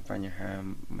មានបញ្ហា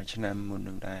មួយឆ្នាំមុន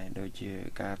នឹងដែរដូចជា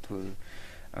ការធ្វើ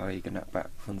ឲ្យគណៈបក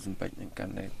ហ៊ុនស៊ិនប៉ិចនឹងកា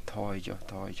ន់តែថយចុះ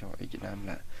អីជាដើម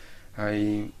ឡាហើយ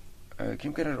ខ្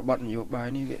ញុំគិតថារបបនយោបាយ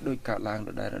នេះវាដូចកើតឡើងដ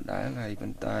ដែលហើយប៉ុ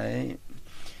ន្តែ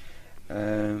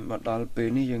មកដល់ពេល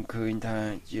នេះយើងឃើញថា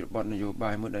ជារបបនយោ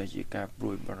បាយមួយដែលជាការព្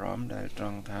រួយបារម្ភដែលត្រ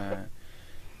ង់ថា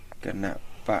គណៈ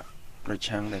បកប្រ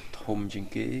ឆាំងដែលធំជាង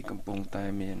គេកំពុងតែ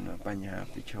មានបញ្ហា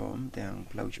ប្រឈមទាំង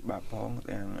ផ្លូវច្បាប់ផង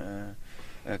ទាំង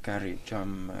ការរៀបចំ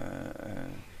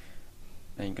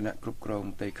នៃគណៈគ្រប់គ្រង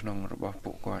ផ្ទៃក្នុងរបស់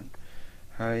ពួកគាត់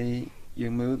ហើយយើ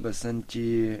ងមើលបើសិនជា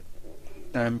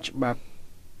តាមច្បាប់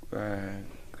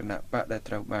គណៈបកដែល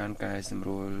ត្រូវបានកែសម្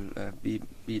រួល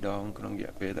ពីរដងក្នុងរ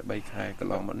យៈពេលតែ3ខែក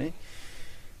ន្លងមកនេះ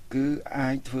គឺអា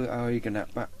ចធ្វើឲ្យគណៈ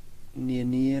បកនា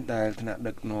នាដែលថ្នាក់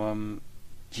ដឹកនាំ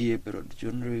ជាប្រតិជ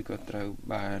នឬក៏ត្រូវ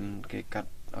បានគេកា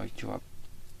ត់ឲ្យជាប់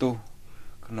ទោស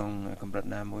ក្នុងកម្រិត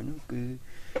ណាមួយនោះគឺ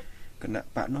គណៈ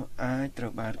បកនោះអាចត្រូ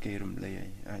វបានគេរំលាយ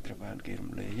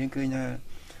យើងឃើញថា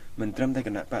មិនត្រឹមតែគ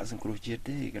ណៈបកសង្គ្រោះជាតិ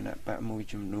ទេគណៈបកមួយ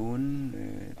ចំនួន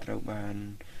ត្រូវបាន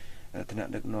ថ្នា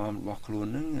ក់ដឹកនាំរបស់ខ្លួន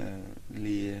នឹង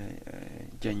លា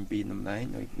ចេញពីតំណែង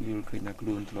ដោយយល់ឃើញថាខ្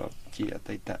លួនធ្លាប់ជាអ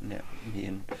តីតអ្នកមា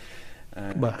ន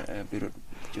វិរុទ្ធ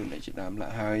ជនជាដើមឡា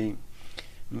ហើយ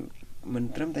មិន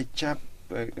ត្រឹមតែចាប់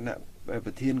គណៈ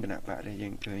ប្រធានគណៈបកទេយើ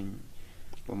ងឃើញ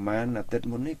ប្រហែលអាទិត្យ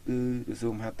មុននេះគឺក្រសួ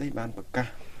ងមហាផ្ទៃបានប្រកាស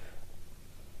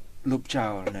លុបចោ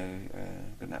លនៅ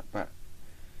គណៈបក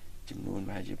ចំនួន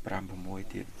ប្រហែលជា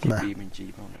 5-6 ទៀតជាពីបញ្ជី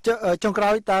ផងចុងក្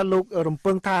រោយតើលោករំ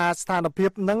ពឹងថាស្ថានភាព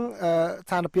ហ្នឹងស្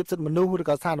ថានភាពសិទ្ធិមនុស្សឬ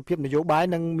ក៏ស្ថានភាពនយោបាយ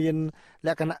នឹងមានល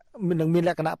ក្ខ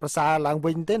ណៈប្រសើរឡើង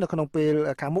វិញទេនៅក្នុងពេល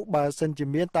ខាងមុខបើសិនជា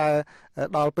មានតើ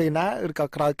ដល់ពេលណាឬក៏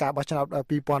ក្រោយការបោះឆ្នោត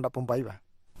2018បាទ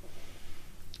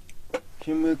ខ្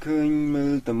ញុំមើ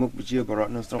លទៅមុខប្រជាពលរដ្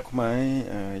ឋនៅស្រុកខ្មែរ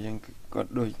យើងក៏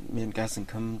ដូចមានការសង្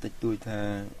ឃឹមតិចតួចថា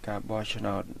ការបោះឆ្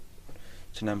នោត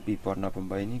ឆ្នាំ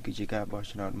2018នេះគឺជាការបោះ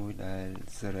ឆ្នោតមួយដែល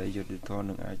សេរីយុត្តិធម៌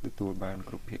នឹងអាចទទួលបាន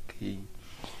គ្រប់ភាគី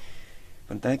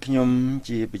ប៉ុន្តែខ្ញុំ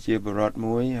ជាប្រជាពលរដ្ឋ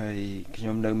មួយហើយខ្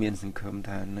ញុំនៅមានសង្ឃឹម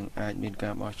ថានឹងអាចមានកា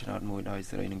របោះឆ្នោតមួយដោយ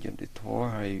សេរីនិងយុត្តិធម៌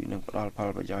ហើយនឹងផ្ដល់ផល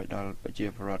ប្រយោជន៍ដល់ប្រជា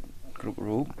ពលរដ្ឋគ្រប់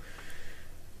រូប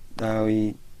ដោយ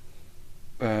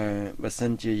បើសិ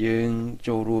នជាយើង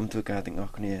ចូលរួមធ្វើការទាំងអ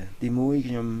ស់គ្នាទី1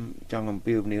ខ្ញុំចង់អំ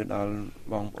ពាវនាវដល់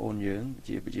បងប្អូនយើង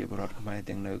ជាប្រជាពលរដ្ឋខ្មែរ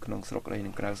ទាំងនៅក្នុងស្រុកក្តី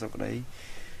និងក្រៅស្រុកក្តី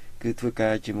គឺធ្វើកា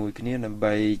រជាមួយគ្នាដើម្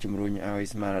បីជំរុញឲ្យ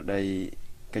ស្មារតី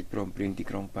កិច្ចព្រមព្រៀងទី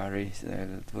ក្រុងប៉ារីសដែល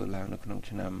ធ្វើឡើងនៅក្នុង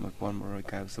ឆ្នាំ1991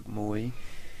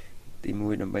ទី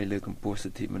1ដើម្បីលើកកម្ពស់សិ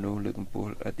ទ្ធិមនុស្សលើកកម្ពស់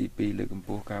ទី2លើកកម្ព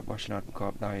ស់ការបោះឆ្នោតប្រក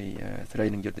បដោយសេរី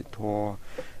និងយុត្តិធម៌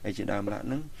អីជាដើមឡា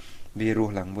ហ្នឹងវារ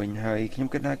ស់ឡើងវិញហើយខ្ញុំ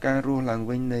គិតថាការរស់ឡើង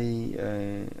វិញនៃ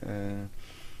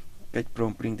កិច្ចព្រ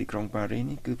មព្រៀងទីក្រុងប៉ារីស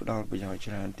នេះគឺផ្ដល់ប្រយោជន៍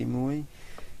ច្រើនទី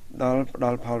1ផ្ដ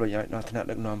ល់ផលប្រយោជន៍ដល់ថ្នាក់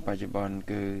ដឹកនាំបច្ចុប្បន្ន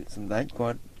គឺសម្ដេចគា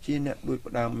ត់ជាអ្នកដូច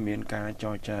ផ្ដើមមានការច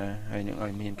រចាហើយនឹងឲ្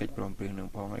យមានកិច្ចព្រមព្រៀងនឹង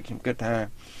ផងហើយខ្ញុំគិតថា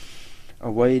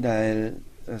អ្វីដែល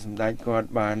សម្ដេចគាត់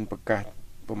បានប្រកាស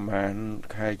ប្រហែល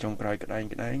ខែចុងក្រោយក្តែ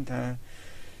ងថា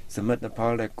សមិទ្ធផ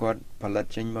លដែលគាត់ផលិត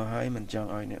ចេញមកហើយមិនចង់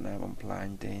ឲ្យអ្នកណាបំផ្លាញ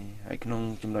ទេហើយក្នុង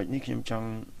ចំណុចនេះខ្ញុំចង់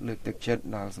លើកទឹកចិត្ត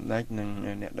ដល់សម្ដេចនិង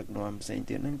អ្នកដឹកនាំផ្សេង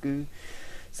ទៀតហ្នឹងគឺ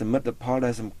សមិទ្ធផល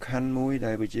ដែលសំខាន់មួយ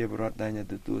ដែលប្រជាពលរដ្ឋតែងតែ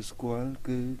ទទួលស្គាល់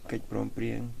គឺកិច្ចព្រមព្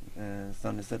រៀងស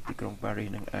ន្និសីទទីក្រុងប៉ារីស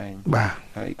នឹងឯង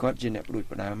ហើយគាត់ជាអ្នកផ្ដួច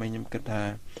ផ្ដើមហើយខ្ញុំគិតថា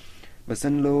បើសិ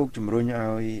នលោកជំរុញឲ្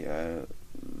យ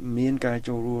មានការ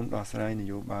ចូលរួមដោះស្រាយន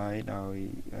យោបាយដោយ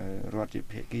រដ្ឋជា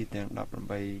ភាគីទាំង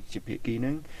18ជាភាគីហ្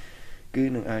នឹងគឺ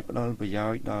នឹងអាចផ្ដល់ប្រយោ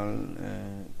ជន៍ដល់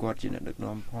គាត់ជាអ្នកដឹក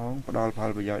នាំផងផ្ដល់ផល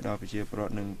ប្រយោជន៍ដល់ប្រជាពលរ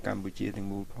ដ្ឋនិងកម្ពុជាទាំង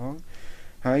មូលផង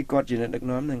ហើយគាត់ជាអ្នកដឹក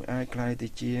នាំនឹងអាចក្លាយទៅ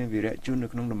ជាវីរៈជននៅ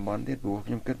ក្នុងតំបន់ទៀតព្រោះ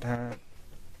ខ្ញុំគិតថា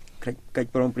កិច្ច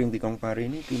ព្រមព្រៀងទីក្រុងប៉ារីស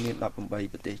នេះគឺមាន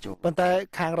18ប្រទេសចូលប៉ុន្តែ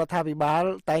ខាងរដ្ឋាភិបាល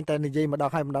តែងតែនិយាយម្ដង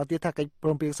ហើយម្ដងទៀតថាកិច្ចព្រ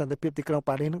មព្រៀងសន្តិភាពទីក្រុង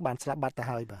ប៉ារីសនឹងបានស្លាប់បាត់ទៅ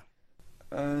ហើយបាទ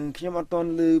ខ្ញុំអត់ទាន់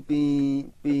ឮ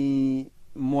ពី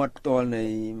មាត់ផ្ទាល់នៃ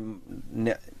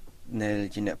អ្នក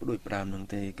ជាអ្នកផ្ដួចផ្ដើមនឹង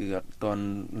ទេគឺអត់ទាន់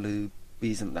ឮពី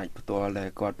សម្ដេចផ្ទាល់ដែល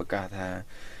គាត់ប្រកាសថា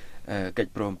កិច្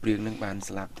ចព្រមព្រៀងនឹងបាន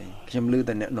ស្លាប់ទេខ្ញុំឮ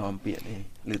តែអ្នកនាំពាក្យទេ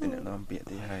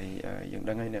ហើយយើង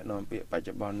ដឹងហើយអ្នកនាំពាក្យបច្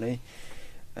ចុប្បន្ននេះ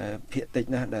ភាគតិច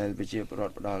ណាស់ដែលប្រជាពលរ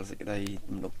ដ្ឋផ្ដល់សេចក្តី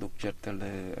ទំនុកទុកចិត្តទៅ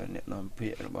លើអ្នកនាំពា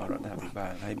ក្យរបស់រដ្ឋាភិបា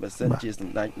លហើយបើសិនជាស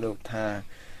ម្ដេចលោកថា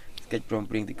កិច្ចព្រម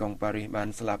ព្រៀងទីក្រុងប៉ារីសបាន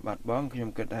ស្លាប់បាត់បង់ខ្ញុំ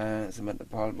គិតថាសមិទ្ធ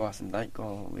ផលរបស់សម្ដេចក៏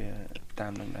វាតា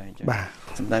មនឹងដែរចា៎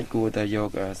សម្ដេចគួរតែយក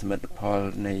សមិទ្ធផល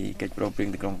នៃកិច្ចព្រមព្រៀង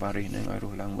ទីក្រុងប៉ារីសនឹងឲ្យរ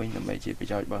ស់ឡើងវិញដើម្បីជាប្រ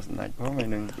យោជន៍របស់សម្ដេចផងហើយ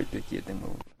នឹងប្រជាជាតិទាំង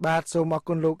មូលបាទសូមអរ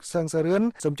គុណលោកសឹងសរឿន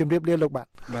សូមជម្រាបលាលោកបា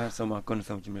ទសូមអរគុណ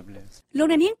សូមជម្រាបលាលោក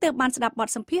អ្នកនាងទើបបានស្ដាប់បទ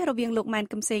សម្ភាសន៍រវាងលោកម៉ែន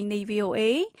កំសែងនៃ VOA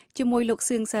ជាមួយលោក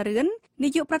សឿងសរឿននា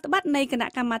យកប្រតិបត្តិនៃគណៈ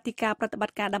កម្មាធិការប្រតិប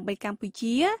ត្តិការដើម្បីកម្ពុ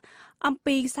ជាអំ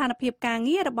ពីស្ថានភាពការ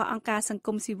ងាររបស់អង្គការសង្គ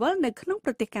មស៊ីវិលនៅក្នុង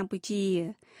ប្រទេសកម្ពុជា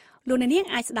លោកអ្នកនាង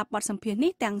អាចស្ដាប់បទសម្ភាសន៍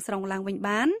នេះទាំងស្រុងឡើងវិញ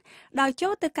បានដោយចូ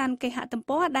លទៅកាន់គេហទំ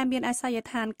ព័រដែលមានអាសយដ្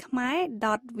ឋាន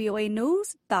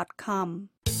khmer.voanews.com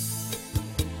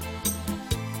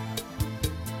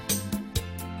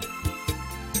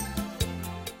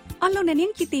អស់លោកអ្នកនា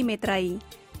ងជាទីមេត្រី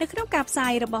នៅក្នុងការផ្សា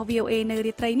យរបស់ VOA នៅ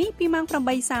រាត្រីនេះពីម៉ោង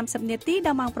 8:30 នាទីដ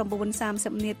ល់ម៉ោង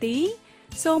 9:30 នាទី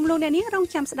សូមលោកអ្នកនាងរង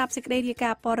ចាំស្ដាប់សេចក្តីរាយកា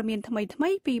រណ៍ព័ត៌មានថ្មី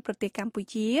ៗពីប្រទេសកម្ពុ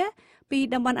ជាពី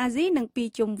តំបន់អាស៊ីនិងពី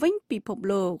ជុំវិញពិភព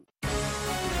លោក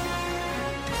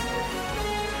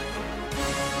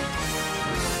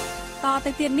ត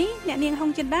ទៅទៀតនេះអ្នកនាងហុង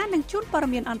ចិន្តានឹងជួនព័ត៌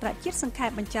មានអន្តរជាតិសង្ខេប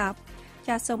បញ្ចប់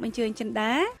ចាសសូមអញ្ជើញចិន្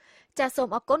តាចាសសូម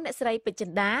អរគុណអ្នកស្រីពេជ្រចិ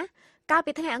ន្តាកាល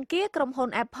ពីថ្ងៃអង្គារក្រុមហ៊ុន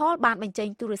Apple បានបញ្ចេញ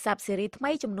ទូរស័ព្ទស៊េរីថ្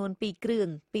មីចំនួន2គ្រឿង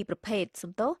2ប្រភេទ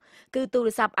សំទោសគឺទូរ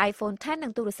ស័ព្ទ iPhone X និ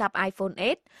ងទូរស័ព្ទ iPhone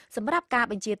 8សម្រាប់ការ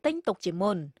បញ្ជាទិញទុកជា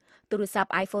មុនទូរស័ព្ទ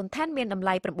iPhone X មានតម្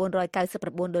លៃ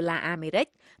$999 អាមេរិក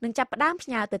និងចាប់ផ្ដើមផ្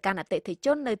ញើទៅកាន់អតិថិជ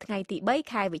ននៅថ្ងៃទី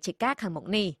3ខែវិច្ឆិកាខាងមុខ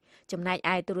នេះចំណែក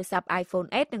ឯទូរស័ព្ទ iPhone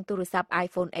 8និងទូរស័ព្ទ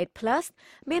iPhone 8 Plus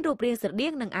មានរូបរាងស្រដៀ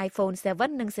ងនឹង iPhone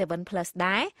 7 និង 7 Plus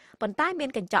ដែរប៉ុន្តែមាន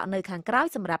កញ្ចក់នៅខាងក្រោយ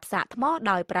សម្រាប់សាកថ្ម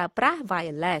ដោយប្រើប្រាស់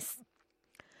wireless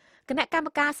គណៈកម្ម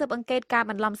ការស៊ើបអង្កេតការ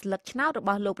បន្លំស្លឹកឆ្នោតរប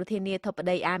ស់លោកប្រធានាធិប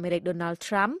តីអាមេរិក Donald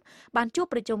Trump បានជួប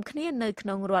ប្រជុំគ្នានៅក្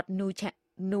នុងរដ្ឋ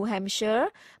New Hampshire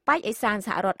ប៉ែកឦសានស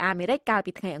ហរដ្ឋអាមេរិកកាល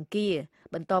ពីថ្ងៃអង្គារ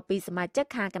បន្ទាប់ពីសមាជិក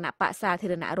ខាងគណៈបក្សសាធា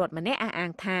រណរដ្ឋម្នាក់អះអា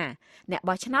ងថាអ្នក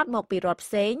បោះឆ្នោតមកពីរដ្ឋ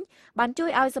ផ្សេងបានជួយ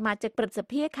ឲ្យសមាជិកព្រឹទ្ធស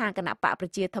ភាខាងគណៈបកប្រ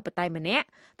ជាធិបតេយ្យម្នាក់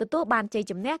ទទួលបានជ័យ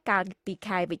ជំនះកាលពី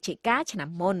ខែវិច្ឆិកាឆ្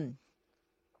នាំមុន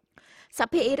ស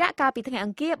ភាអ៊ីរ៉ាក់កាលពីថ្ងៃអ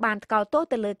ង្គារបានថ្កោលទោស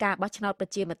ទៅលើការបោះឆ្នោតប្រ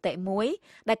ជាមតិមួយ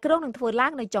ដែលគ្រោងនឹងធ្វើឡើ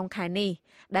ងនៅចុងខែនេះ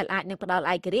ដែលអាចនឹងផ្ដល់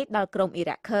ឯករាជ្យដល់ក្រុមអ៊ី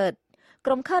រ៉ាក់ខឺត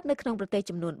ក្រុមខឺតនៅក្នុងប្រទេស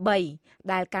ចំនួន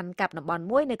3ដែលកាន់កាប់តំបន់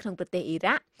មួយនៅក្នុងប្រទេសអ៊ី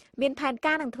រ៉ាក់មានផែន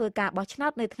ការនឹងធ្វើការបោះឆ្នោ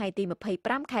តនៅថ្ងៃទី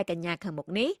25ខែកញ្ញាខាងមុខ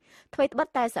នេះអ្វីត្បិត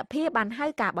តែសភាបានហៅ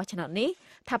ការបោះឆ្នោតនេះ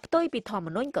ថាផ្ទុយពីធម្ម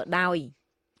នុញ្ញក៏ដោយ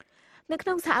នៅក្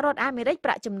នុងសហរដ្ឋអាមេរិកប្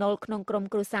រាក់ចំណូលក្នុងក្រុម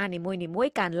គ្រួសារនីមួយ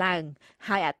ៗកើនឡើង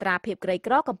ហើយអត្រាភាពក្រី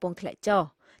ក្រកំពុងធ្លាក់ចុះ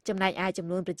ចំណែកឯចំ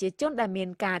នួនប្រជាជនដែលមាន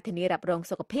ការធានារ៉ាប់រង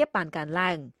សុខភាពបានកើន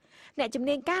ឡើងអ្នកជំ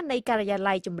នាញការនៃការិយា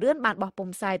ល័យជំរឿនបានបោះពុ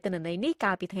ម្ពផ្សាយទិន្នន័យនេះ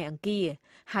កាលពីថ្ងៃអង្គារ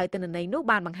ហើយទិន្នន័យនោះ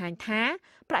បានបង្ហាញថា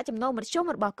ប្រាក់ចំណូលមធ្យម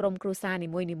របស់ក្រុមគ្រួសារនី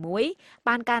មួយៗ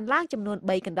បានកើនឡើងចំនួន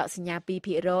3កន្ដកសញ្ញា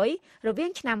 2% រវា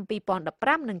ងឆ្នាំ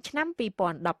2015និងឆ្នាំ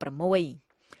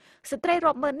2016ស្ត្រី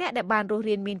រាប់ម៉ឺននាក់ដែលបានរស់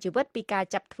រានមានជីវិតពីការ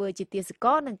ចាប់ធ្វើជាទាសក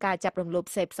រនិងការចាប់រំលោភ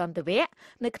សេពសន្តិវៈ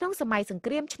នៅក្នុងសម័យសង្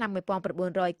គ្រាមឆ្នាំ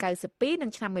1992និ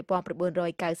ងឆ្នាំ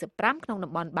1995ក្នុង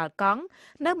តំបន់បាល់កង់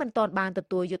នៅមិនទាន់បានទ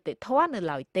ទួលយុត្តិធម៌នៅ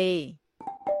ឡើយទេ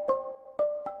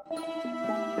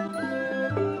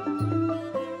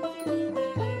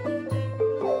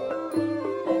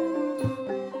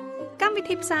កម្មវិ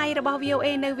ធីផ្សាយរបស់ VOA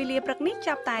នៅវេលាព្រឹកនេះ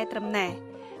ចាប់តែត្រឹមណេះ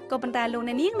ក៏ប៉ុន្តែលោក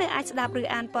អ្នកនាងនៅអាចស្ដាប់ឬ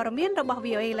អានព័ត៌មានរបស់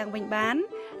VOA ឡើងវិញបាន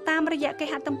តាមរយៈគេ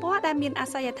ហទំព័រដែលមានអា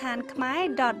សយដ្ឋាន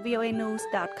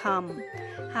khmer.voanews.com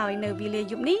ហើយនៅវេលា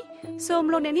យប់នេះសូម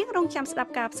លោកអ្នកនាងរងចាំស្ដា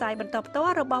ប់ការផ្សាយបន្តផ្ទា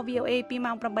ល់របស់ VOA ពី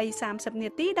ម៉ោង 8:30 នា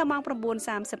ទីដល់ម៉ោង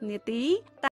 9:30 នាទី